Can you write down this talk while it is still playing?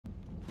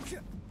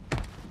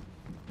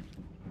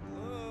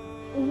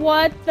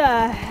What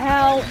the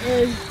hell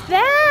is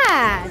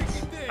that?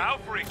 How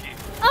freaky.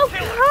 Oh,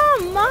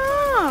 come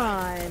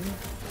on!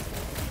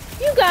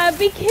 You gotta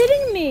be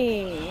kidding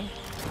me!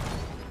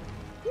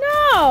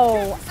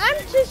 No! I'm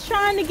just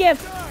trying to get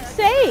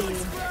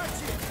saved.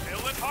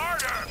 Kill it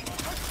harder.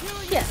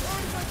 Shit.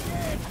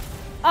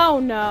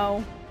 Oh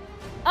no.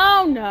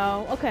 Oh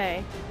no.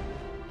 Okay.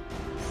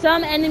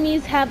 Some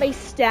enemies have a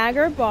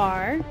stagger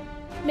bar,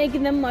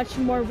 making them much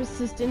more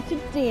resistant to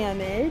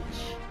damage.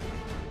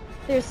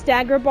 Their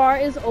stagger bar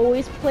is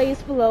always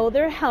placed below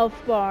their health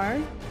bar.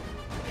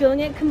 Filling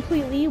it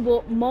completely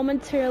will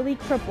momentarily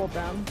cripple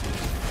them.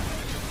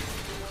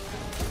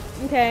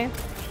 Okay.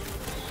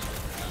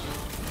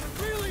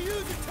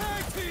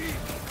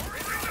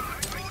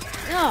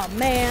 Oh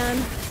man.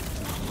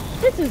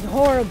 This is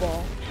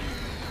horrible.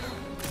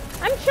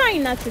 I'm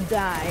trying not to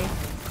die.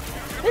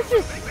 This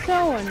is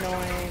so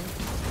annoying.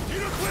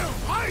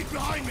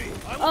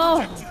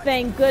 Oh,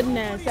 thank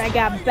goodness I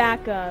got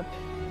backup.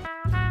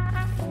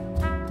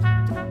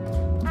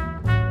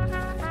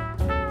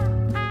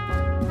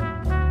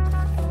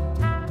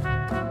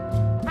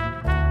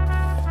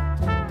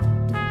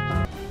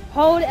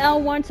 Hold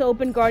L1 to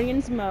open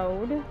Guardians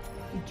mode.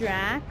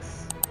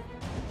 Drax.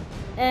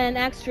 And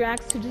X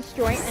Drax to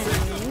destroy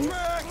enemies.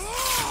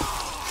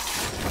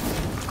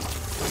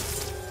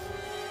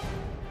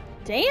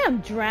 Damn,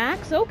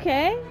 Drax,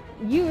 okay.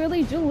 You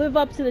really do live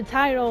up to the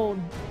title,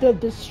 The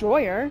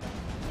Destroyer.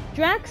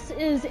 Drax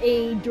is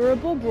a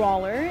durable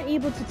brawler,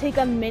 able to take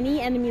on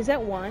many enemies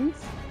at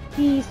once.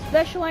 He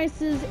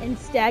specializes in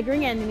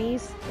staggering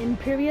enemies,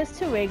 impervious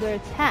to regular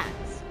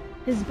attacks.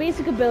 His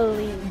basic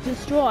ability,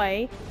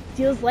 Destroy,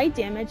 deals light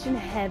damage and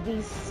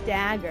heavy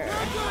stagger.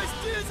 That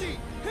guy's dizzy!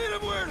 Hit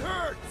him where it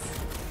hurts!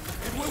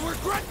 It will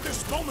regret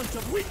this moment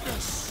of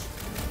weakness!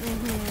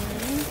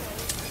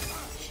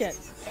 Shit.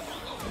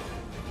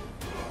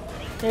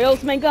 There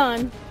goes my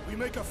gun. We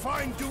make a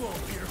fine duo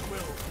here,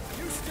 Quill.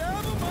 You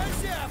stab him, I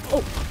zap him!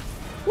 Oh.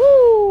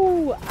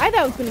 Woo! I thought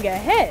I was gonna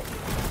get hit.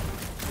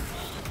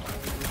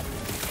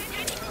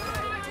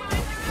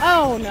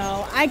 Oh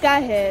no, I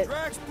got hit.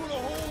 Drax put a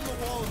hole in the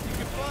wall if you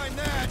can find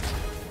that.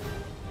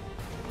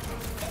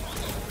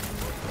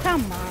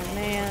 Come on,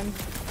 man.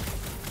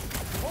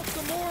 Hope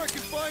Gamora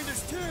can find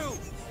us too.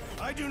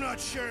 I do not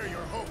share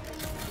your hope.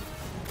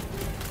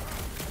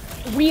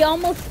 We're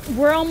almost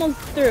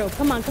through.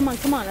 Come on, come on,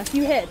 come on. A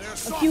few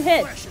hits. A few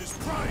hits.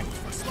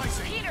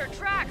 Peter,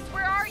 Drax,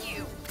 where are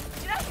you?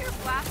 Did I hear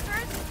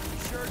blasters?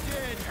 Sure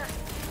did.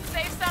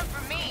 Save some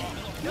for me.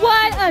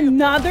 What?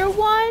 Another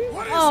one?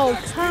 Oh,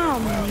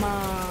 come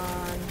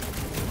on.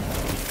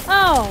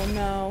 Oh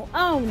no.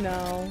 Oh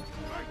no.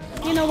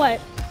 You know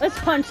what? Let's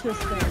punch this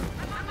thing.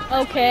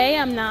 Okay,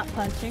 I'm not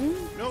punching.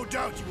 No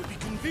doubt you would be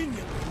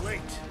conveniently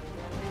late.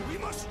 We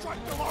must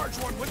strike the large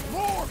one with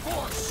more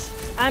force.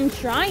 I'm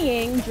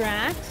trying,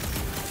 Drax.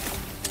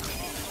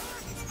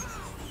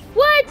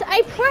 What?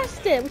 I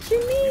pressed it. What you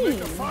We mean?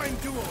 make a fine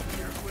duo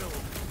here, Quill.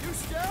 You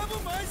stab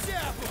him, I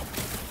zap him.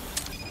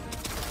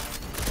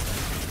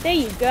 There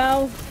you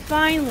go.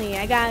 Finally,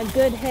 I got a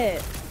good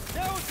hit.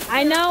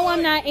 I know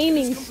I'm not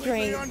aiming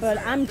straight, but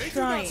I'm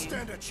trying.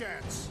 Stand a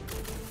chance.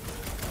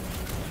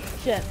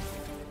 Shit.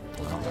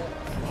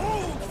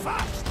 Hold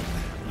fast.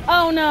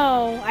 Oh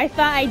no, I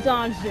thought I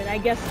dodged it. I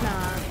guess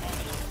not.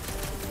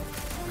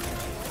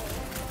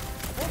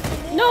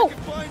 No!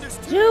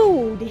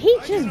 Dude, he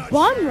just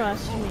bum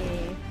rushed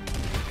me.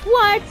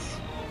 What?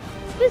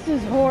 This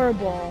is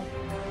horrible.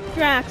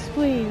 Drax,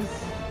 please.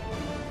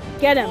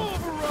 Get him.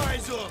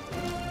 Pulverize him.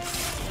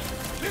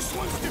 This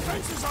one's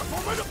defenses are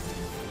formidable.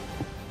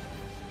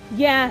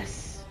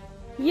 Yes.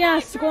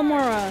 Yes,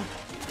 Gamora.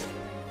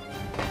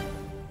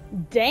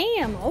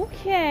 Damn,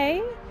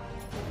 okay.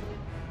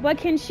 What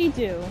can she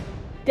do?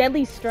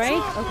 Deadly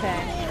strike?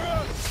 Okay.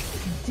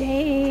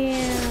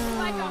 Damn.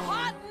 Like a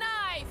hot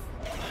knife.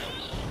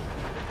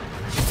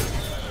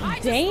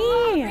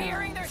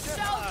 Damn.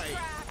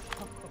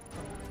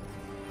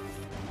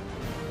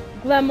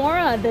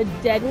 Gamora, the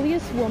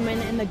deadliest woman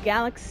in the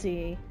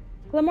galaxy.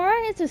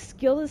 Gamora is a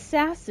skilled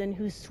assassin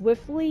who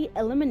swiftly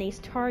eliminates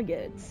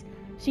targets.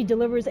 She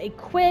delivers a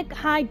quick,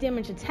 high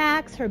damage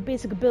attacks. Her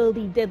basic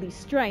ability, Deadly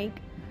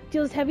Strike,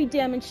 deals heavy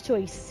damage to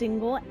a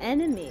single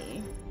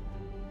enemy.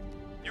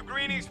 You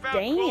greenies found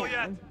Quill yet?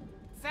 Damn.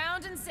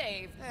 Found and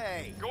saved.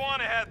 Hey. Go on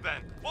ahead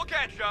then. We'll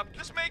catch up.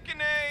 Just making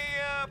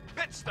a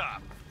pit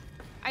stop.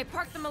 I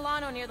parked the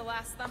Milano near the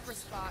last thumper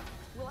spot.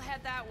 We'll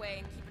head that way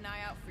and keep an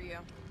eye out for you.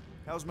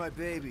 How's my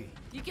baby?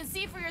 You can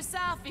see for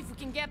yourself if we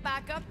can get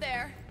back up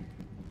there.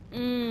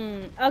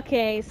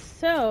 Okay,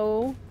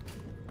 so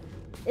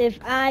if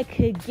I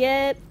could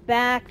get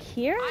back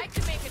here? I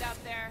could make it up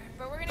there,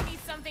 but we're gonna need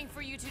something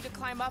for you two to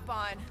climb up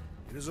on.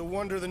 It is a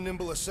wonder the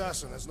nimble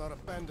assassin has not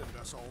abandoned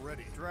us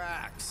already.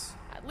 Drax.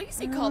 At least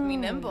he called me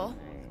nimble.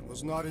 It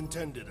was not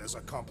intended as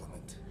a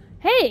compliment.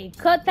 Hey,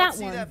 cut that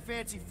See one. that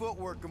fancy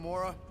footwork,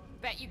 Gamora?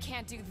 Bet you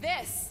can't do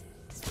this.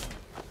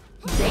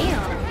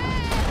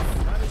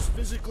 Damn. That is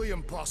physically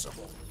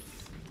impossible.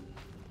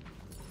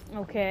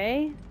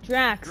 Okay.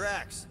 Drax.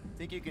 Drax,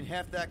 Think you can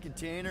heft that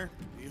container?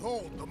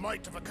 Behold the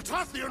might of a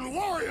Catathian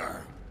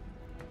warrior!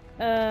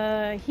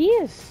 He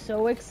is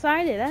so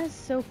excited. That is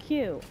so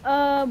cute.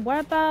 What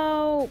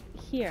about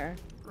here?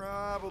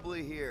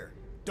 Probably here.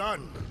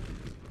 Done.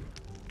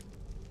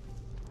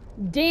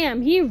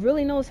 Damn, he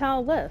really knows how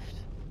to lift.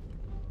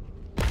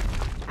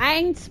 I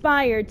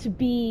inspired to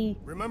be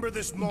Remember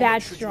this moment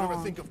that should strong. you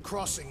ever think of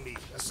crossing me,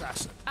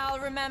 assassin. I'll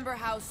remember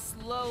how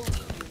slowly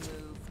you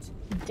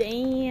moved.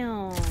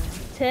 Damn.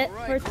 Tit All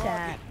right, for Crockett,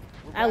 tat.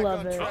 we're I back love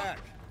on it. track.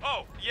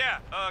 Oh, yeah,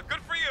 good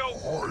for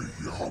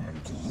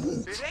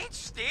you. It ain't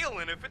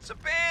stealing if it's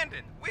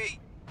abandoned.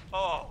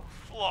 Oh,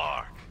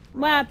 Flark.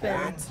 What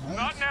happened?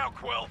 Not now,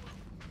 Quill.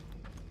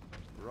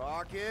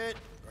 Rocket.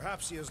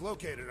 Perhaps he has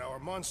located our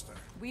monster.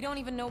 We don't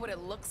even know what it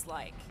looks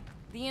like.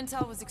 The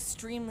intel was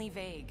extremely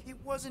vague. It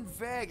wasn't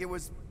vague, it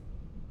was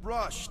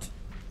rushed.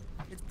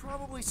 It's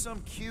probably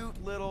some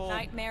cute little...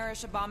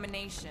 Nightmarish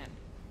abomination.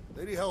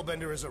 Lady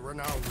Hellbender is a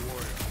renowned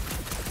warrior.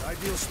 An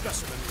ideal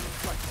specimen to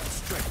reflect that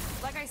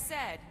strength. Like I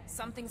said,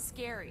 something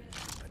scary.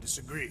 I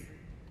disagree.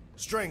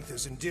 Strength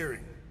is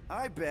endearing.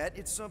 I bet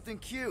it's something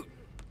cute.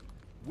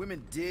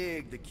 Women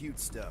dig the cute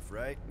stuff,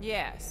 right?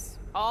 Yes.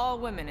 All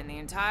women in the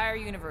entire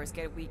universe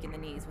get weak in the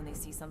knees when they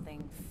see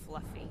something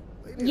fluffy.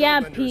 Lady Yeah,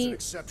 Hellbender is Pete. an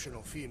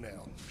exceptional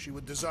female. She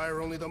would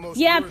desire only the most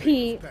Yeah, worthy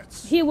Pete. of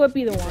pets. He would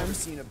be the Never one.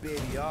 seen a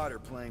baby otter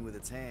playing with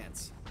its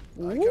hands.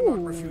 I cannot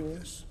Ooh. refute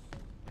this.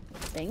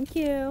 Thank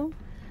you.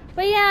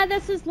 But yeah,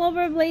 this is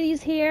Lover of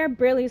Ladies here,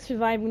 barely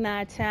surviving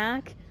that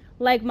attack.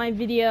 Like my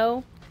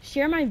video,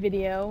 share my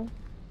video,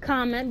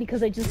 comment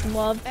because I just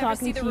love Ever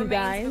see talking the to you remains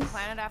guys. of the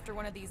planet after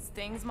one of these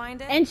things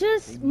mined it? And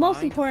just They most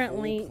mined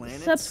importantly, whole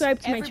planets? subscribe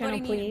to my Everybody channel,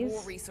 needed please.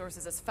 war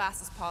resources as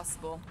fast as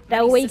possible.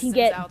 That Many way you can systems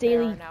get out there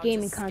daily are now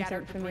gaming just content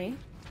scattered from debris. me.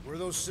 Were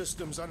those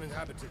systems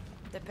uninhabited?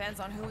 Depends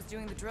on who was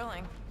doing the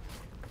drilling.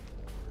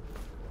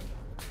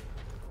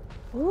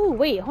 Ooh,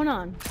 wait, hold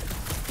on.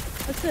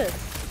 What's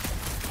this?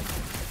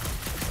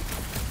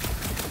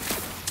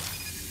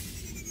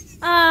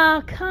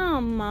 Ah,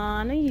 come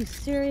on. Are you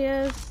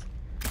serious?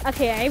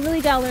 Okay, I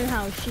really gotta learn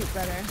how to shoot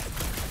better.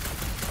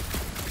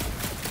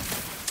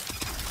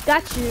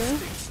 Got you.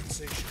 Distinct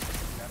sensation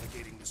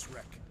navigating this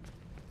wreck.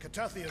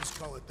 Catathians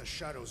call it the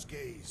Shadow's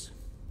Gaze.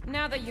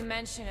 Now that you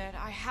mention it,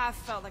 I have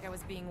felt like I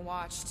was being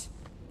watched.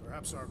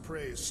 Perhaps our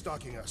prey is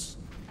stalking us.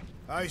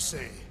 I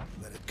say,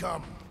 let it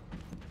come.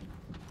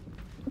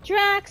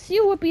 Drax,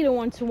 you would be the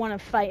one to want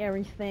to fight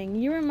everything.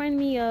 You remind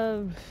me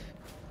of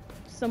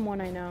someone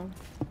I know.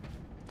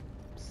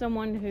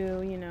 Someone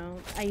who, you know,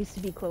 I used to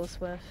be close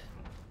with.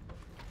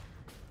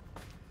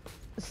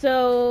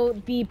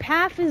 So, the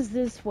path is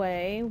this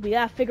way. We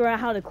gotta figure out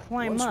how to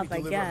climb Once up, we I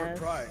deliver her guess.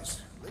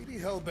 prize, Lady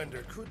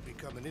Hellbender could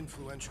become an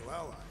influential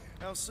ally.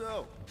 How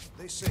so?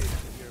 They say that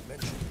the mere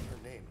mention of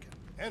her name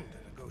can end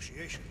a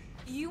negotiation.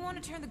 You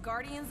want to turn the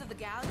Guardians of the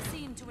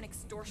Galaxy into an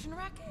extortion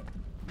racket?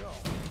 No,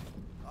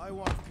 I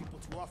want people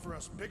to offer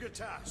us bigger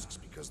tasks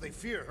because they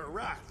fear her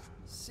wrath.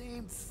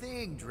 Same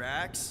thing,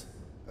 Drax.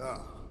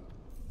 Ah,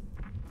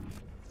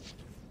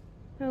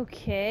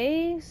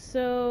 Okay,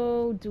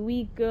 so do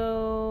we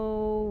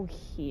go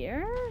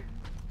here?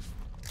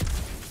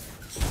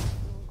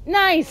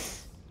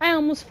 Nice! I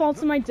almost fall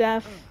to my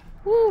death.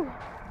 Woo!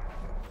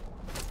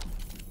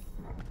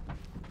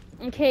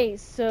 Okay,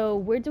 so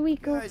where do we You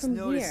go guys from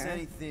notice here?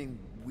 anything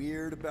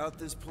weird about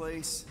this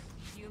place?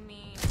 You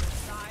mean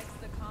besides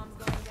the comms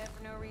going dead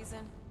for no reason?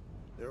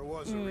 there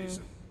was a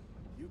reason.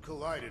 You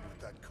collided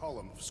with that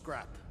column of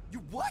scrap. You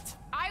what?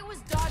 I was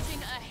dodging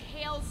a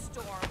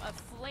hailstorm of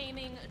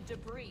flaming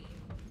debris.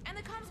 And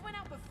the comms went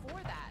out before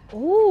that.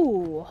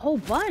 Ooh, a whole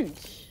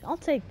bunch. I'll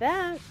take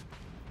that.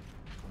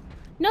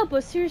 No,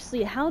 but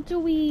seriously, how do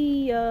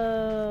we,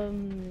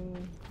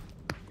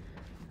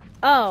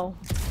 Oh,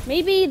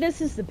 maybe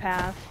this is the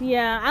path.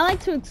 Yeah, I like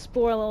to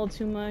explore a little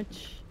too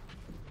much.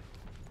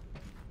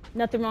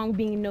 Nothing wrong with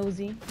being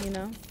nosy, you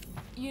know?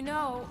 You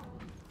know,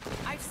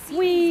 I've seen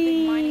these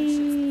big mining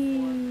ships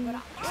before,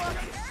 but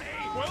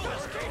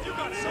Well, you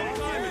got some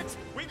time.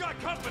 We got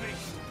company.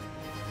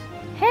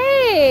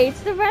 Hey,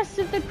 it's the rest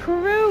of the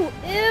crew.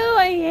 Ew,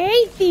 I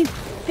hate these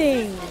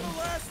things.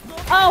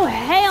 Oh,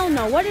 hell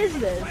no. What is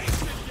this?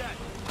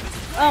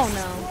 Oh,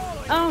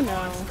 no. Oh,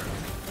 no.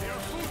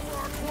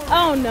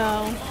 Oh,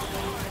 no.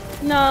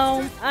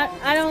 No,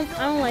 I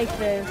don't like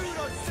this.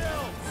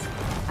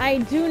 I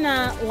do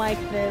not like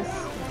this.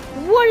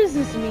 What does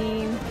this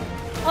mean?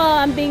 Oh,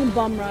 I'm being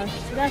bum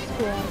rushed. That's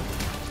cool.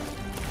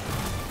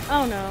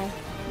 Oh, no.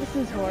 This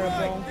is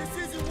horrible. This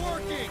isn't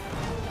working!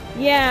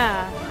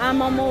 Yeah,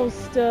 I'm almost,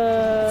 Like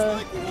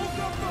we woke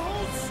up the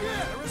whole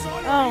ship! There is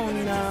all Oh,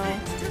 your no.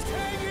 energy. Just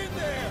hang in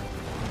there!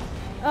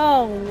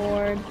 Oh,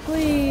 Lord.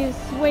 Please,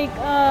 wake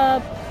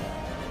up.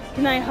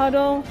 Can I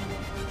huddle?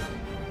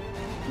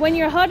 When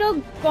your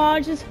huddle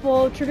gauge is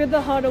full, trigger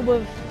the huddle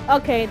with...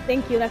 Okay,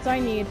 thank you. That's all I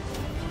need.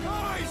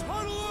 Guys,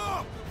 huddle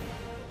up!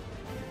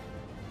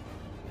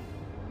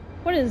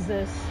 What is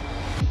this?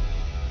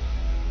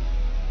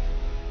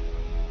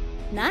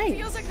 it Nice.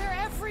 feels like they're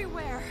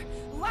everywhere,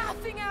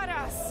 laughing at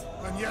us.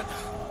 And yet,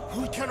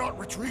 We cannot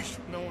retreat.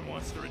 No one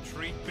wants to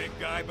retreat, big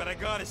guy, but I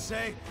gotta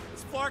say,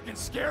 it's flarkin'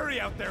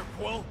 scary out there,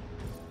 Quill.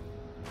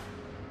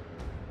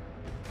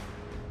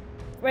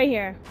 Right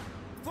here.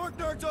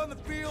 Farknard's on the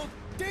field,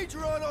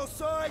 danger on all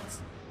sides.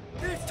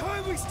 And it's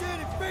time we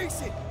stand and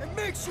face it, and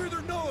make sure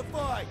they're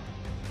nullified.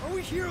 Are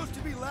we heroes to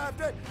be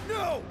laughed at?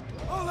 No!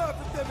 I'll laugh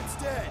at them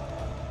instead.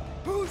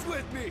 Who's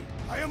with me?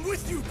 I am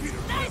with you, Peter.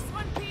 Nice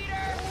one,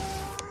 Peter!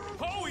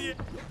 Oh, yeah.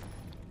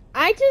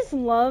 I just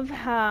love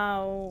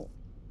how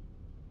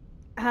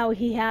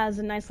he has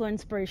a nice little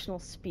inspirational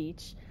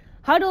speech.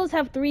 Huddles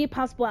have 3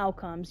 possible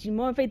outcomes. You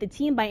motivate the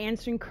team by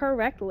answering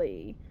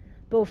correctly.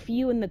 Both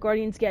you and the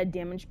Guardians get a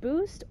damage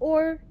boost,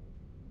 or,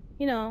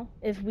 you know,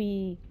 if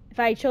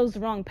I chose the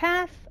wrong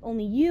path,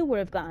 only you would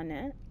have gotten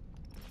it.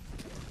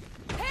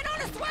 Head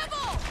on a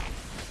swivel!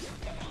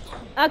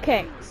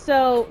 Okay,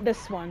 so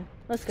this one.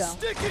 Let's go.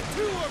 Stick it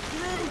to her,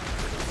 Groot!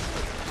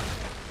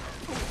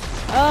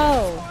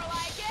 Oh. More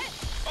like it?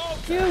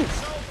 Shoot.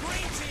 So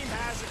green team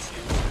has its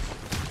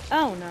uses.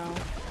 Oh no.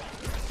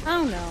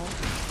 Oh no.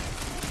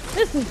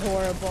 This is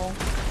horrible.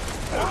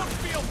 Don't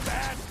feel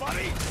bad,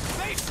 buddy.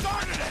 They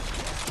started it.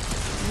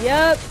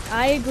 Yep,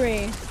 I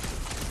agree.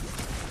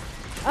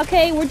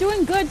 Okay, we're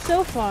doing good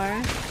so far.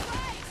 Right,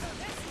 so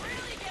this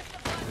really gets the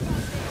blood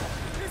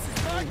pumping. This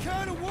is my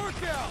kind of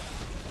workout!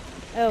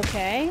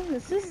 Okay,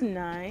 this is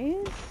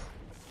nice.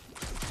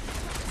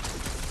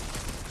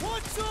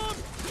 Want some?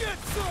 Get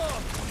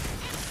some!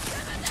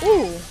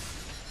 Ooh.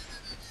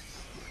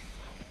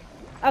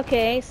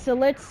 Okay, so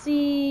let's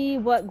see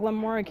what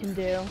Glamora can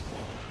do.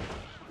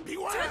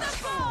 Beware! To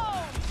the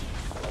bone!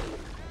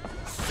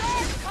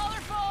 Sharp,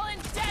 colorful,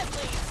 and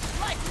deadly,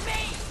 like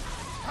me!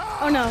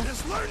 Oh no. It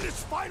has learned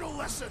its final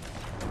lesson.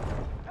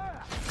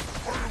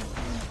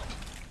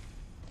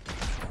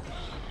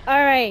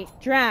 Alright,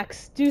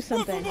 Drax, do Flip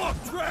something. them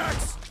up,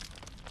 Drax!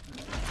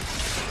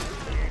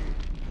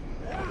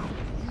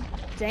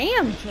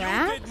 Damn, You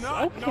Drax. did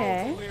not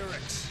Okay. know the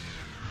lyrics.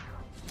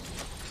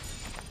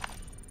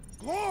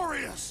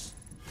 Glorious!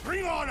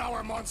 Bring on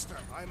our monster.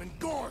 I am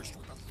engorged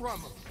with the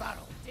thrum of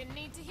battle. Didn't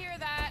need to hear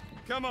that.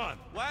 Come on,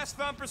 last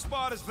thumper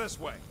spot is this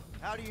way.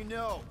 How do you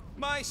know?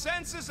 My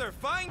senses are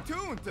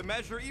fine-tuned to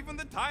measure even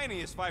the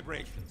tiniest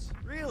vibrations.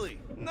 Really?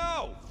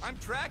 No, I'm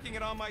tracking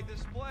it on my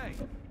display.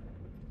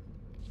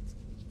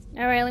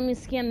 Alright, let me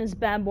scan this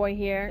bad boy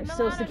here. The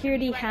So Milano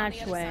security should be right on the other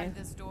side hatchway. of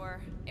this door.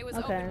 It was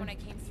Okay. open when I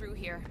came through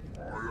here.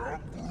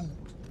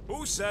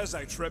 Who says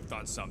I tripped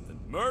on something?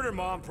 Murder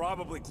Mom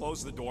probably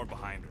closed the door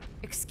behind her.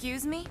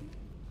 Excuse me?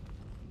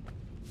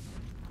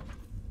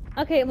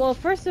 Okay, well,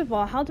 first of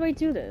all, how do I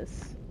do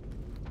this?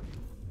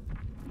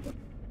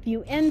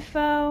 View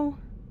info.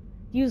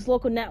 Use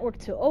local network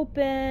to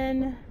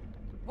open.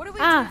 What do we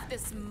Ah. do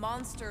if this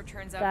monster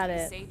turns out Got to be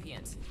it.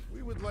 sapient?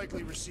 We would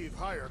likely receive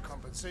higher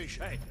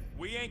compensation. Hey,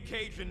 we ain't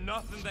caging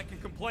nothing that can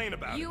complain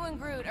about You it. and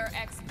Groot are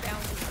ex-bounty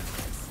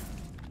hunters.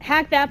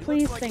 Hack that,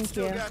 please. Looks like Thank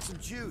still you. got some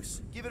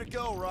juice. Give it a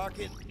go,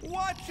 Rocket.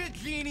 Watch a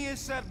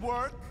genius at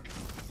work.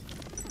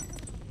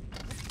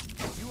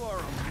 You are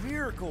a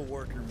miracle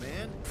worker,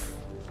 man.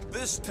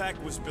 This tech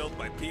was built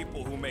by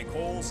people who make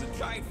holes in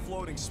giant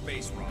floating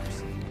space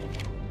rocks.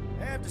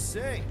 I have to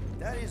say,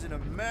 that is an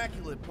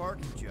immaculate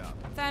parking job.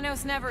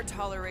 Thanos never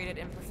tolerated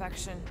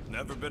imperfection.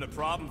 Never been a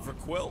problem for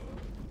Quill.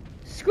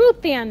 Screw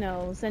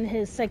Thanos and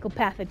his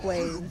psychopathic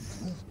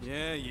ways.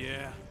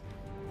 Yeah.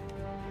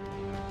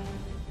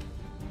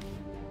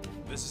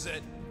 This is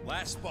it.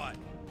 Last spot.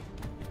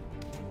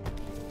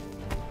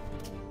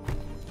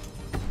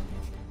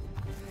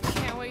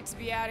 Can't wait to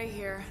be out of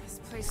here. This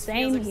place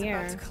Same feels like here.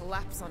 it's about to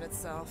collapse on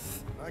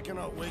itself. I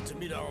cannot wait to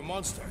meet our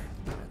monster.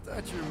 I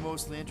thought you were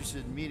mostly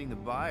interested in meeting the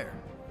buyer.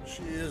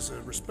 She is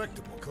a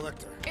respectable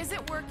collector. Is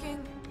it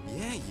working?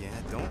 Yeah,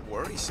 don't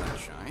worry,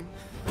 sunshine.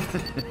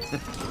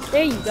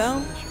 There you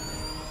go.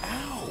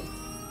 Ow!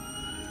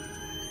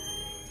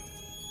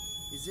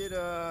 Is it,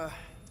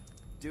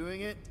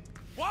 doing it?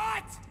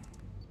 What?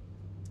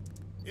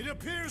 It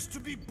appears to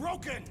be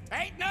broken.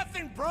 Ain't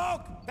nothing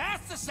broke.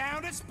 That's the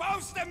sound it's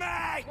supposed to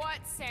make. What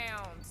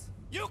sound?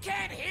 You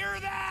can't hear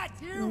that.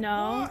 Hear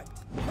No.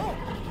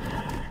 what?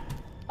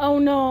 Oh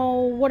no,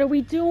 what are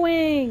we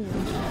doing?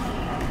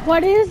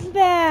 What is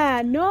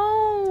that?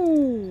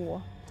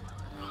 No!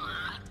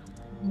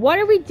 What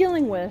are we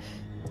dealing with?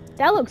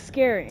 That looks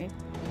scary.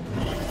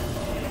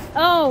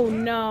 Oh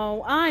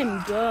no,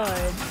 I'm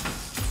good.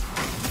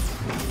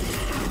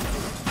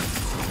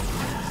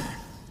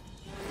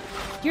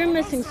 You're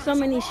missing so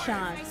many I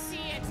shots. see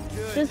it.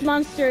 Good. This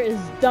monster is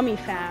dummy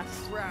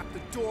fast. Crap, the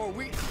door,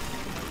 It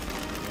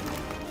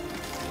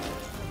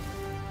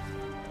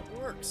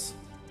works.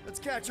 Let's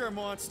catch our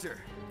monster.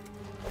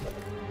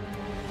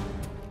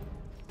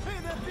 Hey,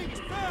 that thing's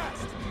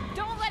fast!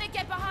 Don't let it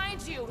get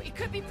behind you. It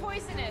could be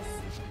poisonous.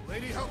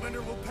 Lady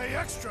Heltlander will pay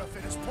extra if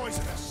it is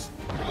poisonous.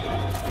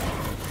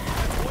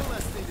 That's one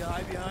less thing to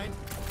hide behind.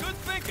 Good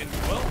thinking,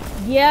 Quill.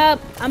 Yep,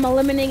 I'm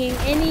eliminating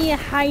any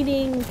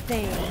hiding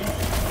thing.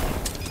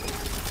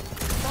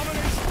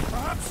 Abomination,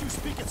 perhaps you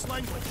speak its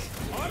language.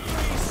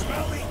 Ugly,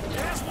 smelly, it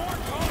has more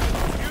common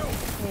with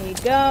you. you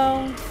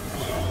go.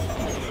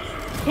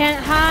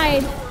 Can't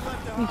hide.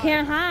 You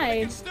can't It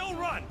hide. can still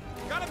run.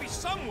 Gotta be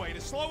some way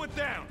to slow it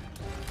down.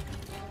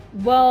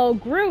 Well,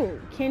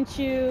 Groot, can't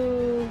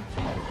you...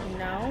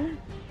 No?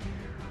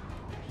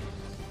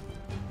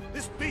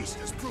 This beast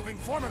is proving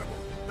formidable.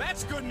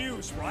 That's good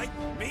news, right?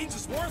 Means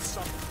it's worth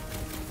something.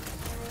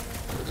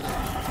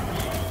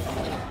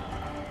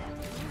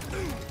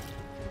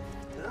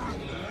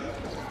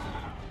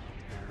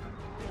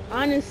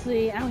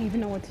 Honestly, I don't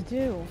even know what to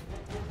do.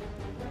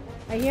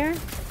 Right here?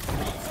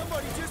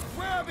 Somebody just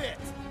grab it!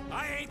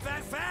 I ain't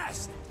that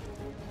fast.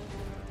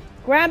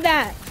 Grab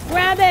that!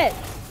 Grab it!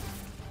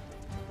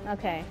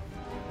 Okay.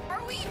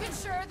 Are we even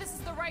sure this is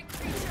the right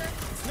creature?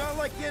 It's not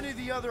like any of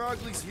the other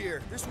uglies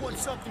here. This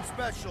one's something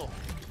special.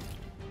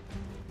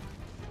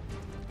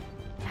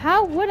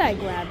 How would I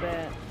grab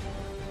it?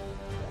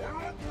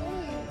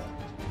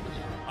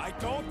 I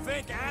don't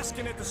think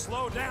asking it to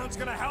slow down's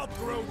gonna help,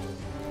 Groot.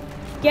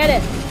 Get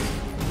it!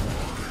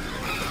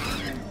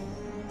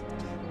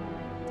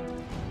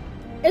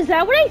 Is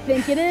that what I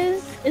think it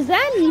is? Is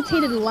that a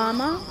mutated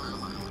llama?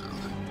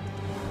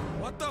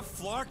 What the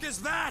flark is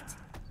that?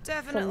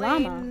 Definitely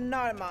llama.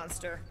 not a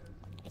monster.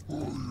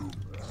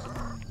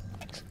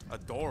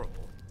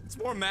 Adorable. It's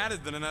more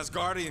matted than an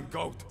Asgardian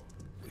goat.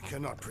 We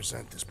cannot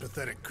present this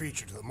pathetic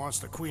creature to the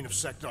Monster Queen of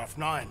Sector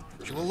 9.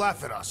 She will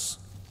laugh at us.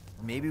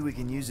 Maybe we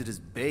can use it as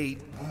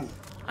bait.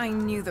 I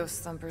knew those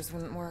thumpers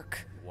wouldn't work.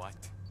 What?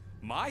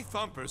 My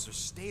thumpers are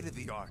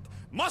state-of-the-art.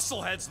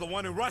 Musclehead's the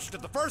one who rushed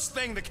at the first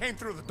thing that came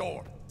through the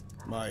door.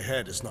 My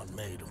head is not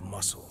made of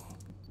muscle.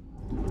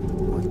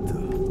 What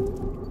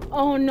the?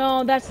 Oh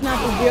no, that's not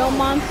the real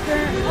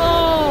monster.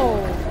 Oh!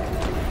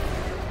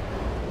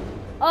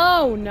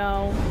 Oh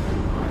no.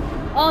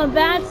 Oh,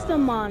 that's the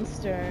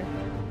monster.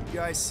 You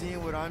guys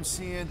seeing what I'm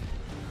seeing?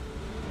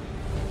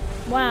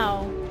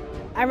 Wow.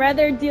 I'd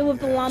rather deal with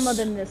the llama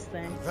than this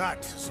thing.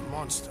 That is a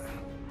monster.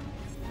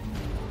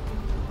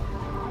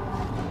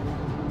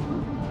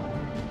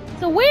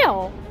 It's a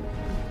whale!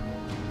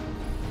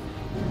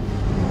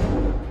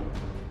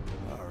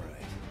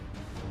 Alright.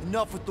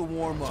 Enough with the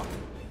warm-up.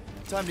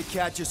 Time to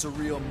catch us a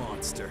real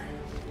monster.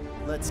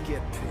 Let's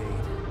get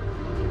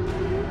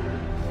paid.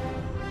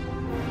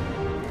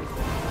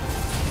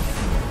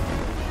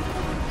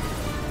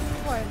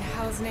 What in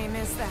hell's name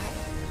is that?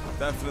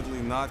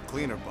 Definitely not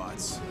cleaner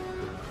bots.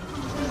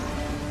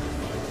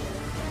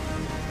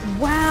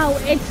 Wow,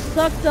 it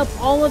sucked up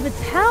all of its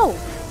health.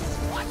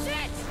 Watch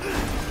it!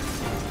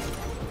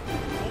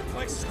 The whole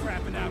place is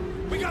crapping out.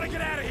 We gotta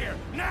get out of here,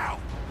 now!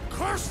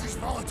 Curse these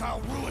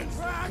volatile ruins!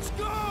 Let's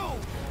go!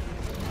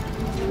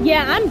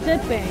 Yeah, I'm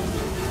dipping.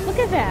 Look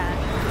at that.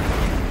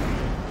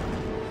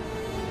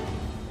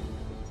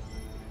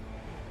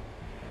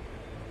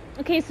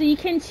 Okay, so you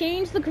can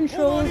change the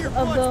controls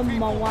of the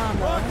Moana.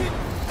 Rocket,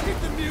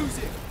 hit the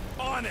music!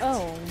 On it!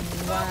 Oh,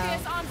 wow.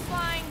 Focus on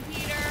flying,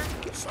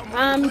 Peter. Someone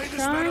I'm play this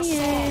metal song.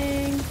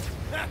 trying.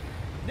 Ha,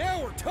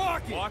 now we're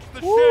talking! Watch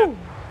the Woo. ship!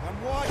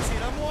 I'm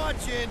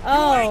watching!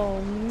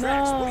 Oh,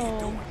 Drax, what are you no.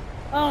 doing?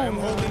 I Oh, am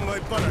no. holding my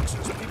buttocks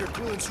as Peter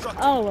Quill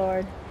instructed. Oh,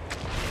 Lord.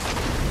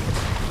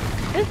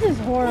 This is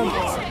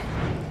horrible.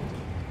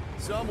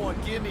 Someone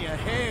give me a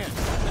hand.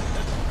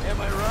 Am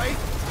I right?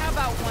 How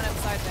about one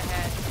upside the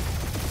head?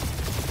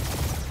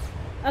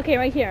 Okay,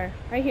 right here.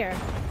 Right here.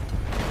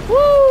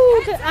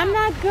 Woo! I'm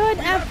not good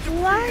at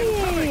flying.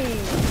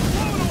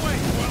 Blow it away,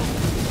 Quill!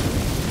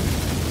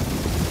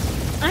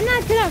 I'm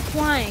not good at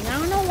flying. I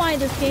don't know why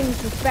this game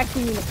is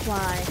expecting me to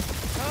fly.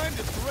 Time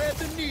to thread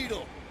the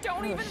needle.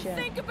 Don't even shit.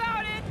 think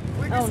about it.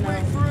 Quickest Oh, no.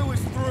 way through is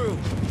through.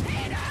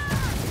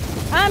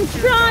 I'm The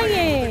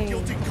trying.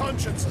 guilty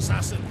conscience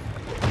assassin.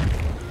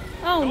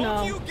 Oh, Don't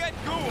no. you get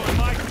goo on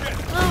my ship!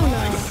 Oh,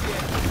 no.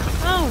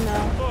 Oh,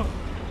 no. Oh,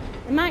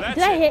 Am I, that's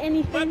did I it. hit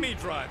anything? Let me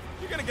drive.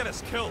 You're gonna get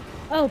us killed.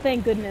 Oh,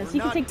 thank goodness. We're You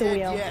can not take the dead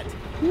wheel. yet.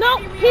 No,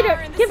 Maybe we Peter,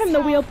 are in the give him the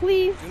swamp. wheel,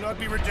 please. Do not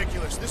be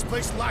ridiculous. This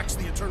place lacks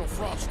the eternal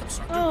frost of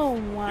Sardu. Oh,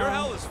 Your wow.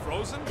 hell is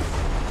frozen?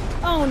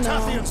 Oh, no.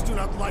 Tathians do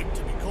not like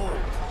to be cold.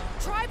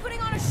 Try putting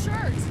on a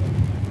shirt.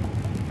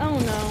 Oh,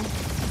 no.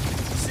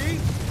 See?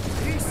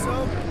 He's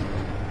some.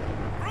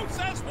 Groot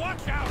says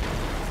watch out!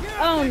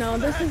 Oh, no.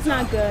 This is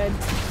not good.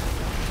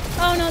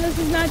 Oh, no. This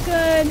is not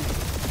good.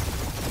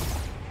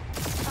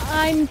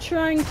 I'm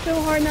trying so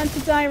hard not to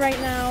die right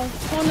now.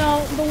 Oh,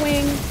 no. The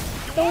wing.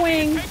 The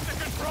wing. Take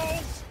the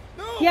controls!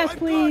 No, Yes, I got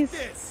please.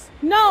 this.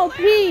 No,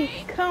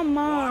 Pete. Come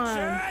Watch on.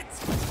 it!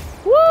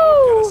 Woo!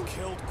 Get us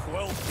killed,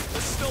 Quill.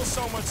 There's still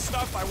so much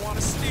stuff I want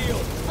to steal.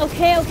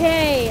 Okay,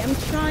 okay. I'm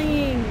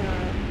trying.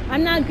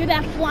 I'm not good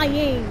at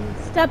flying.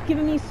 Stop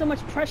giving me so much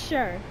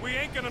pressure. We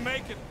ain't gonna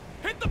make it.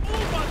 Hit the blue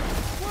button!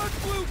 What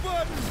blue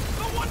button?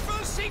 The one for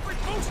the secret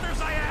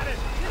boosters I added!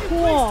 Can you Cool.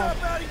 please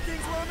stop adding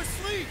things while I'm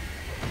asleep?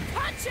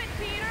 Punch it,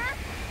 Peter.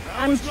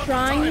 I'm Now is not the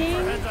time for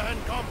trying.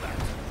 hand-to-hand combat.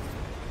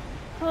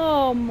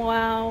 Oh,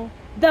 wow.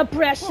 The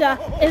pressure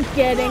is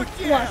getting Fuck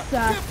yeah! closer.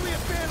 Definitely a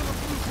fan of the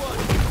blue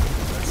button.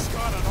 They're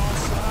Scott on all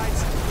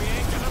sides. We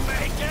ain't gonna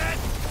make it!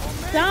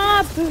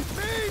 Stop.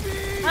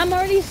 Maybe. I'm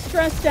already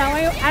stressed out.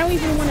 I don't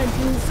even want to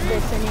do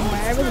this anymore.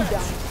 I really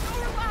don't.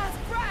 Our last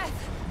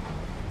breath.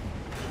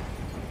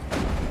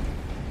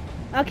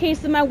 Okay,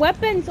 so my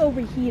weapon's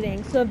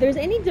overheating. So if there's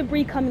any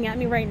debris coming at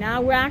me right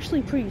now, we're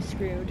actually pretty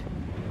screwed.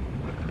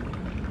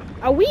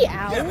 Are we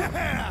out?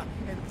 Yeah!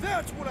 And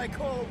that's what I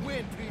call a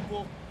win,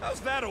 people. How's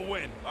that a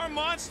win? Our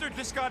monster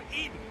just got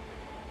eaten.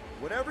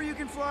 Whatever you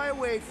can fly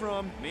away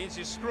from. Means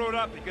you screwed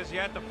up because you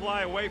had to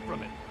fly away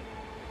from it.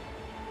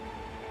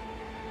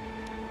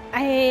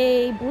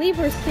 I believe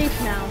we're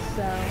safe now,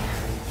 so...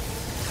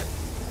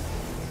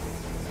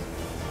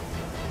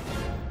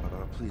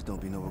 Please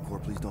don't be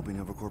Novacore, please don't be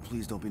Novacore,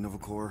 please don't be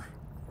Novacore.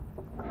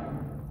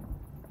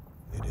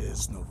 It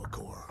is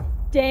Novacore.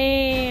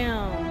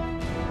 Damn.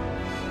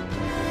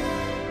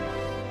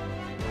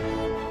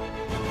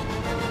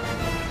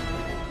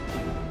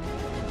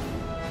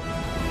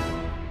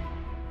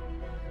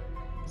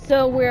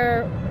 So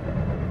we're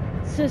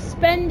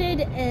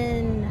suspended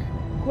in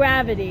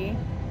gravity,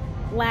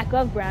 lack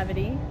of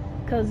gravity,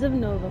 because of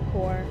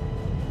Novacore.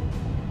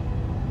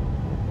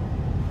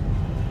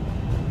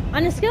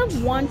 On a scale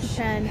of 1 to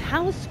 10,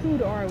 how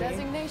screwed are we?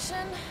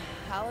 Designation,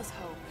 Alice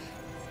Hope.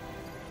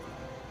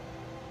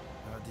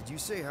 Did you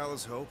say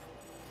Hallis Hope?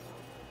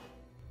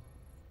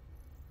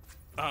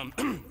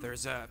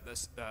 There's a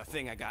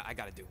thing I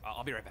gotta do.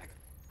 I'll be right back.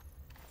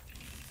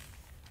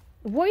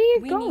 Where are you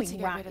We going, need to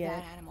get Rocket? rid of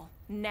that animal.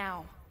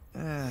 Now.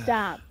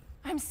 Stop.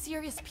 I'm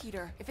serious,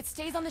 Peter. If it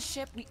stays on the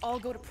ship, we all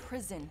go to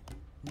prison.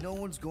 No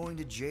one's going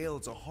to jail.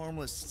 It's a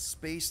harmless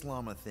space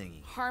llama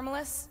thingy.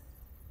 Harmless?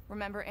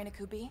 Remember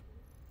Inakubi?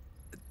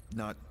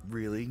 Not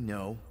really,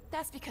 no.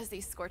 That's because they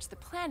scorched the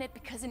planet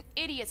because an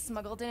idiot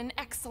smuggled in an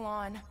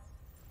Exelon.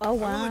 Oh,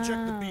 wow. I will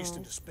eject the beast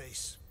into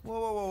space. Whoa,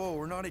 whoa, whoa, whoa.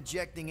 We're not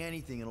ejecting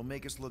anything. It'll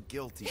make us look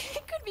guilty.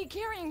 It could be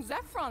carrying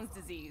Zephron's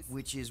disease.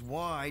 Which is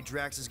why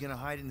Drax is gonna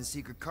hide in the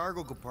secret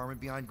cargo compartment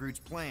behind Groot's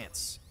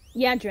plants.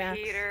 Yeah, Drax.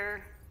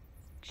 Peter,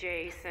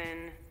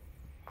 Jason,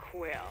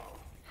 Quill.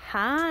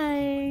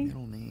 Hi.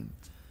 Middle name.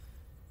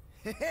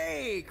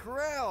 Hey,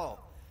 Corell!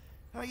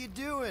 How you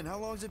doing? How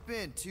long's it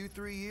been?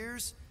 2-3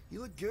 years? You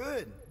look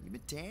good. You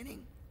been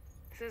tanning?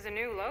 This is a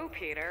new low,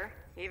 Peter.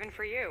 Even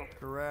for you.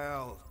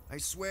 Corell, I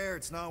swear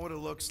it's not what it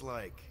looks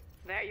like.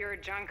 That you're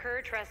a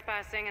junker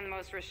trespassing in the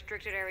most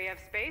restricted area of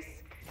space,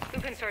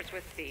 who consorts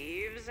with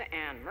thieves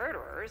and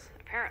murderers,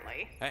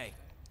 apparently. Hey,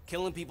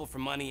 killing people for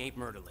money ain't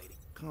murder, lady.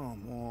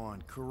 Come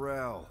on,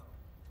 Corell.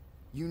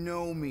 You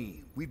know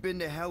me. We've been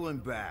to hell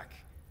and back.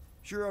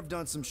 Sure, I've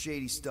done some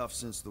shady stuff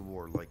since the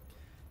war, like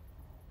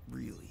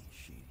really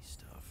shady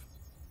stuff.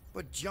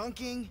 But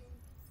junking?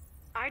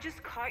 I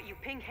just caught you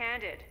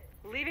pink-handed,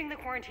 leaving the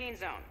quarantine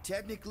zone.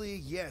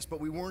 Technically, yes, but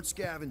we weren't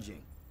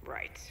scavenging.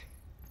 Right.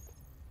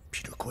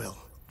 Peter Quill,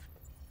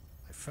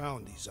 I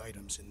found these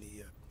items in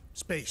the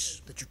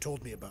space that you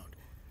told me about.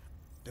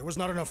 There was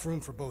not enough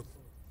room for both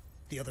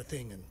the other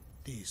thing and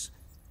these.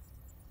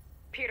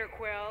 Peter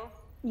Quill.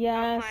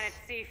 Yes. Planet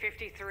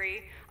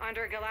C-53,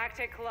 under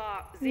Galactic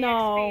Law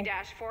No.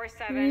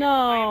 ZXB-47. No.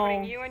 I am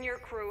putting you and your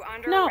crew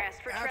under No.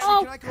 arrest for Actually, Oh,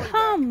 can I call you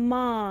come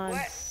on.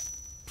 What?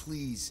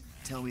 Please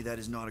tell me that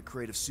is not a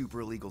crate of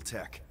super illegal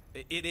tech.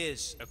 It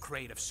is a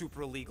crate of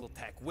super illegal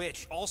tech,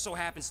 which also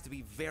happens to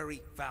be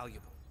very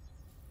valuable.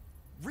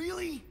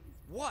 Really?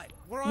 What?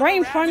 We're on Right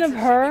in a front of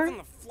Ravager her? ship. Even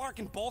the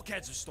Flarkin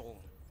bulkheads are stolen.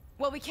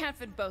 Well, we can't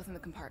fit both in the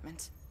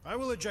compartment. I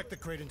will eject the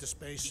crate into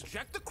space.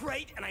 Eject the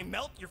crate and I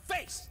melt your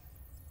face!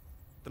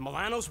 The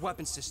Milano's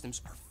weapon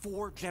systems are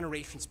 4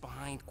 generations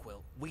behind,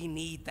 Quill. We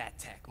need that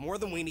tech, more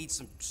than we need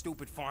some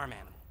stupid farm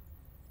animal.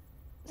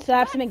 So I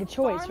have to make a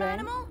choice, Farm right?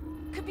 animal?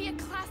 Could be a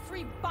class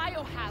 3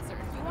 biohazard.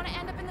 You want to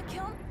end up in the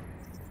kiln?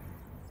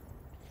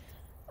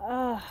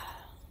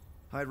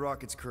 Hide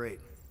Rocket's crate.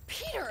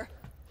 Peter!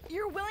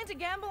 You're willing to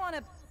gamble on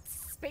a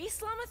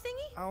space llama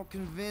thingy? I'll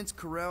convince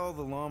Corell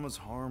the llama's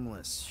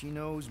harmless. She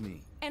knows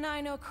me. And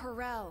I know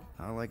Corell.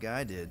 Not like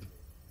I did.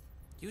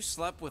 You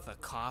slept with a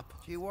cop?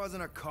 She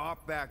wasn't a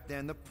cop back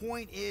then. The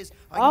point is,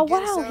 I Oh, can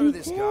get us wow, out he of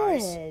this,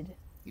 guys. did.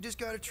 You just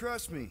gotta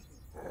trust me.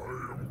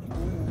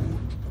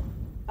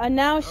 And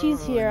now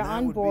she's here And that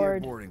on would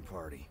board. Be a boarding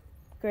party.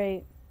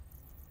 Great.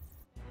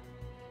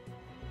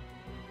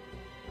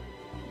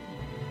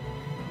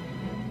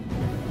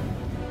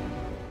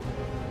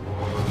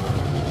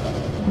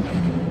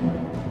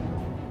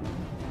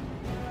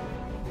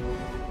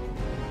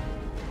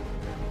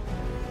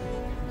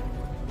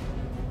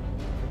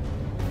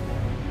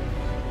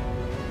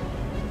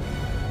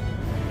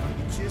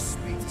 Just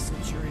speak to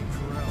Centurion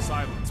Corell.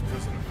 Silence,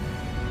 prisoner.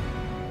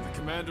 The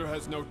commander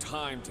has no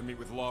time to meet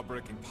with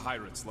law-breaking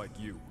pirates like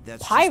you.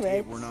 That's Pirates? just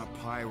it. We're not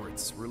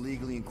pirates. We're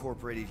legally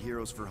incorporated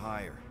heroes for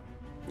hire.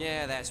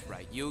 Yeah, that's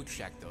right. You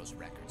check those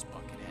records,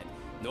 Buckethead.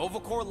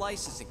 Novacore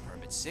licensing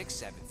permit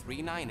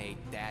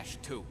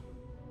 67398-2.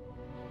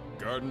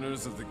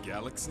 Gardeners of the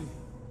Galaxy?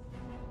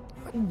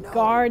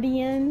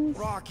 Guardians.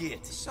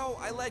 Rocket! So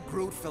I let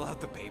Groot fill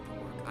out the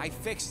paperwork. I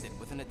fixed it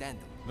with an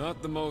addendum.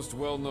 Not the most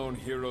well-known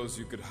heroes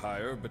you could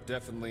hire, but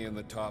definitely in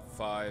the top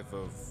 5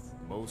 of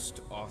most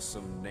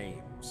awesome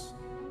names.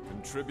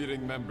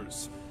 Contributing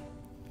members.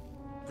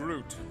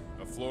 Groot,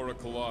 a Flora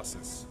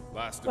Colossus.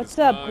 Last of What's his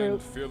up, kind,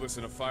 Groot? fearless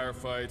in a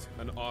firefight,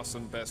 an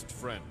awesome best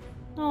friend.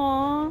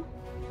 Aww.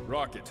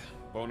 Rocket,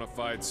 bona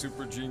fide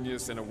super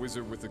genius and a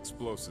wizard with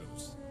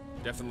explosives.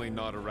 Definitely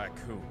not a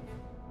raccoon.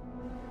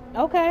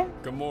 Okay.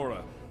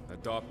 Gamora,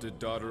 adopted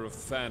daughter of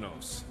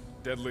Thanos,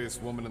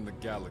 deadliest woman in the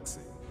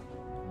galaxy.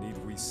 Need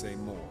we say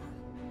more?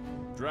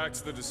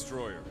 Drax the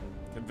Destroyer,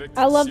 convicted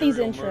I love these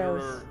serial intros.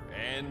 murderer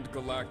and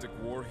galactic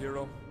war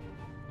hero,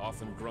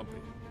 often grumpy.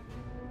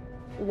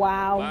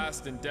 Wow.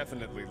 Last and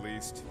definitely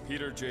least,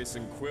 Peter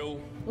Jason Quill.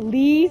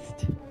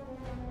 Least.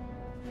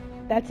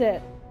 That's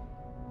it.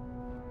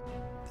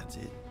 That's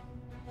it?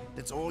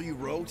 That's all you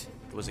wrote?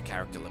 It was a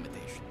character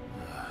limitation.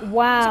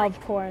 Wow, Sorry.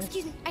 of course.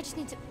 Excuse me, I just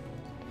need to...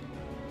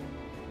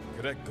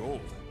 Cadet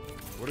Gold,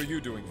 what are you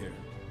doing here?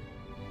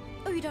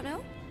 Oh, you don't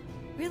know?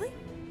 Really?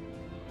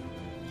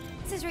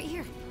 It says right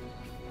here.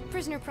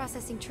 Prisoner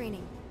processing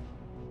training.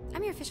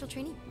 I'm your official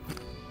trainee.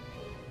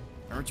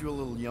 Aren't you a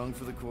little young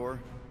for the Corps?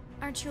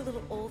 Aren't you a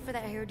little old for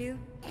that hairdo?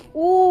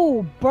 Ooh,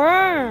 You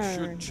burn.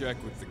 should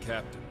check with the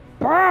captain.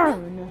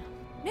 Burn.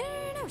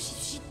 No.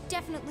 She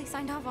definitely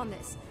signed off on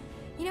this.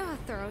 You know how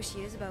thorough she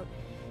is about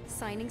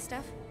signing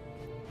stuff?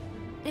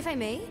 If I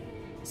may,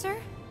 sir,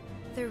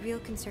 the real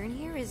concern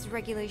here is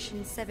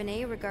Regulation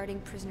 7A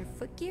regarding prisoner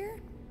footgear.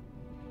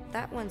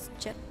 That one's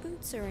jet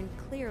boots are in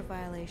clear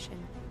violation.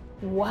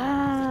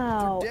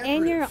 Wow. They're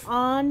And you're decorative.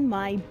 on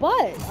my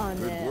butt on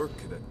Good this. work,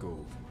 Cadet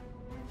Gold.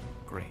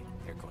 Great.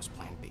 Here goes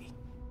Plan B.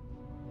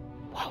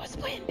 What was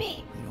plan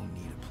B? You don't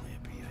need a plan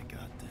B, I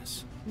got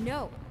this.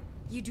 No,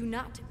 you do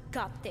not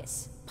got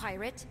this,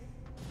 pirate.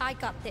 I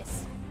got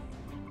this.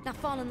 Now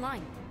fall in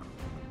line.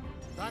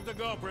 Time to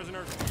go,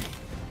 prisoner.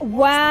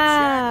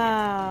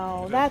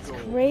 Wow. That's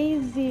Cadet Gold.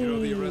 crazy. You know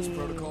the arrest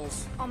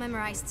protocols? All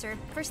memorized, sir.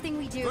 First thing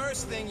we do...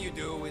 First thing you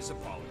do is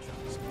apologize.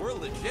 We're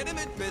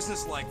legitimate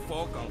business-like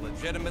folk on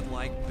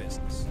legitimate-like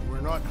business.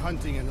 We're not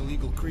hunting an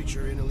illegal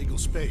creature in illegal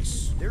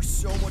space. There's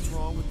so much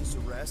wrong with this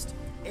arrest.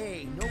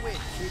 A, no way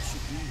a kid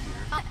should be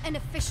here. an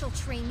official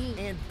trainee.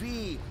 And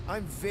B,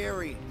 I'm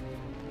very,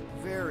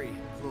 very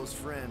close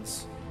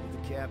friends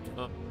with the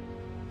captain.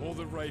 Hold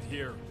it right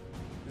here.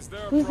 Is there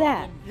a Who's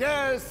that? problem?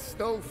 Yes,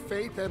 no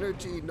faith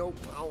energy, no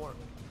power.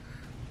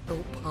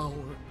 No power,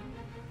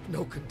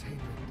 no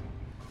containment.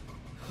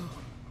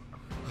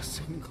 A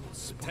single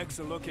spark. Techs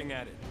are looking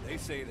at it. They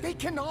say that. They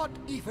cannot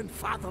even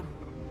fathom.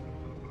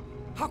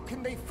 How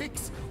can they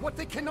fix what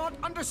they cannot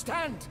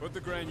understand? Put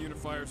the Grand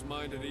Unifier's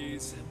mind at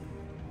ease.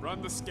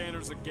 Run the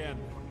scanners again.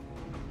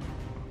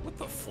 What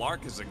the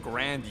flark is a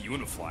Grand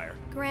Unifier?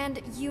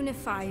 Grand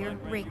Unifier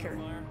Raker.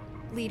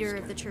 Leader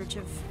of the Church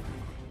of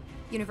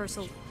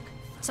Universal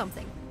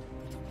something.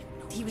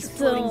 He was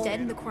floating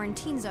dead in the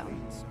quarantine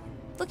zone.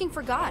 Looking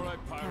for God. All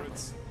right,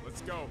 pirates,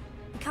 let's go.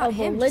 We caught A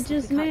him just like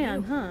religious we caught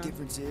man, you. huh?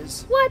 Difference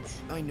is, What?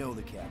 I know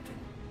the captain.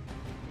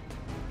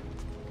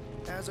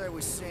 As I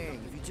was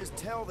saying, if you just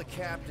tell the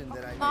captain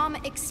that I... Mom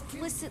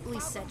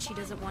explicitly said she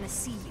doesn't want to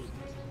see you.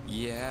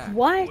 Yeah.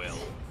 What? Will.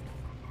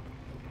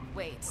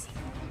 Wait.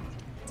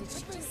 Did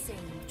she just say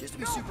Just to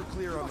be super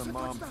clear on the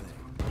mom thing.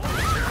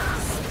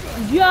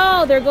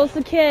 Yo, there goes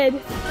the kid.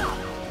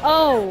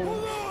 Oh.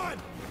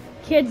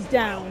 Kid's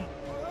down.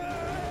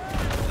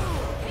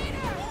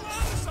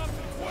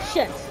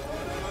 Shit.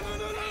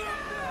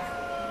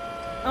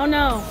 Oh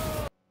no.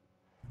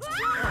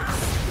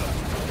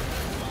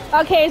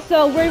 Okay,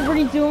 so we're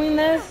redoing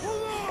this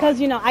because,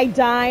 you know, I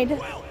died.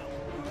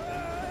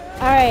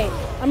 Alright,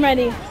 I'm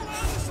ready.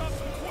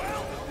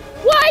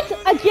 What?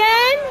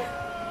 Again?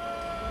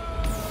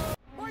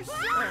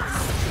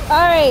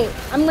 Alright,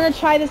 I'm gonna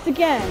try this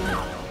again.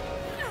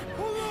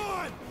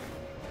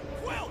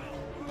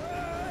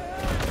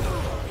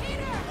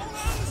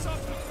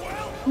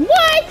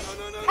 What?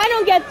 I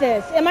don't get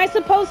this. Am I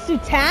supposed to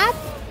tap?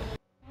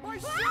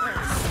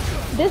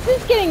 This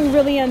is getting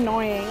really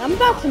annoying. I'm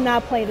about to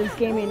not play this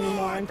game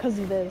anymore because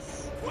of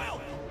this.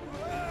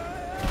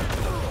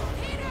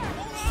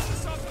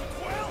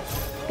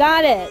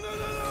 Got it.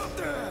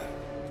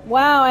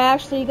 Wow, I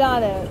actually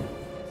got it.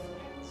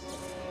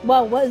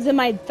 Well, was it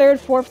my third,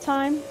 fourth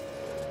time?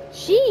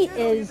 She's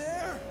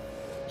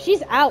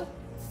out,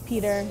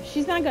 Peter.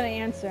 She's not gonna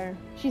answer.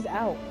 She's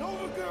out.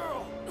 Nova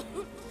girl!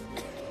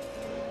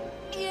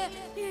 Yeah,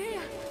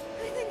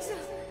 I think so.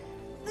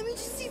 Let me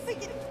just see if I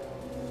can...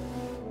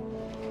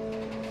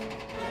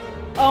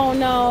 Oh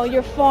no,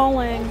 you're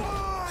falling.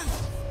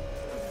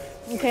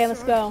 Okay,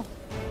 let's go.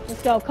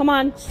 Let's go. Come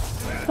on.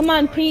 Come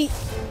on, Pete.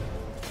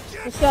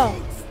 Let's go.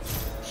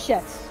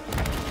 Shit.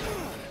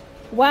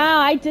 Wow,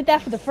 I did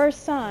that for the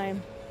first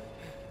time.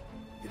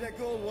 That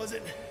gold, was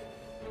it?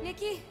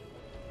 Nikki?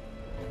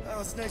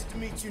 Oh, it's nice to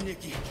meet you,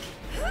 Nikki.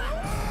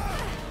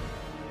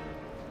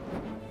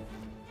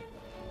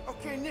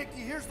 Okay, Nikki,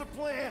 here's the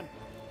plan.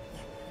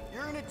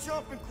 You're gonna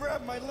jump and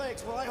grab my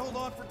legs while I hold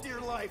on for dear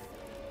life.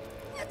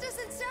 That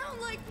doesn't sound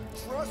like...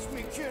 Trust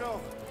me,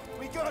 kiddo.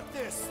 We got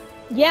this.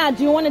 Yeah,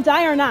 do you want to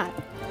die or not?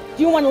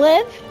 Do you want to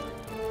live?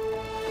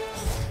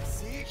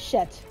 See?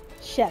 Shit.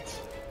 Shit.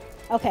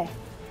 Okay.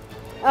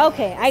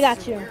 Okay, I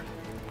got you.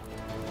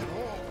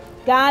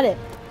 Got it.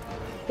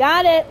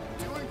 Got it.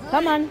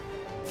 Come on.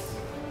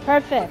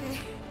 Perfect. Okay.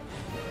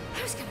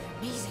 That was kind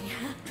of amazing,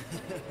 huh?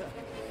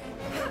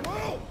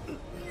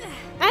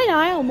 I know,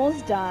 I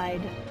almost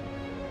died.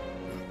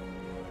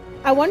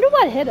 I wonder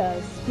what hit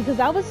us, because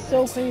that was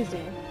so crazy.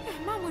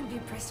 Mom wouldn't be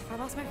impressed if I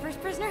lost my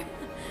first prisoner.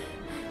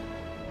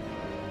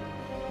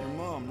 Your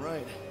mom,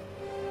 right?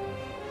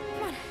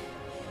 Come on.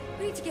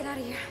 We need to get out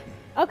of here.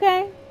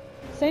 Okay.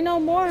 Say no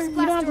more. This You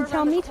glass don't have door to tell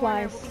around the me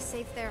corner. twice. We'll be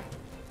safe there.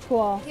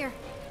 Cool. Here.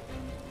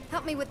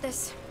 Help me with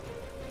this.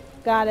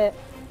 Got it.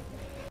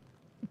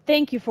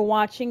 Thank you for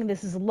watching.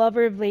 This is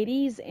Lover of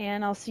Ladies,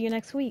 and I'll see you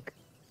next week.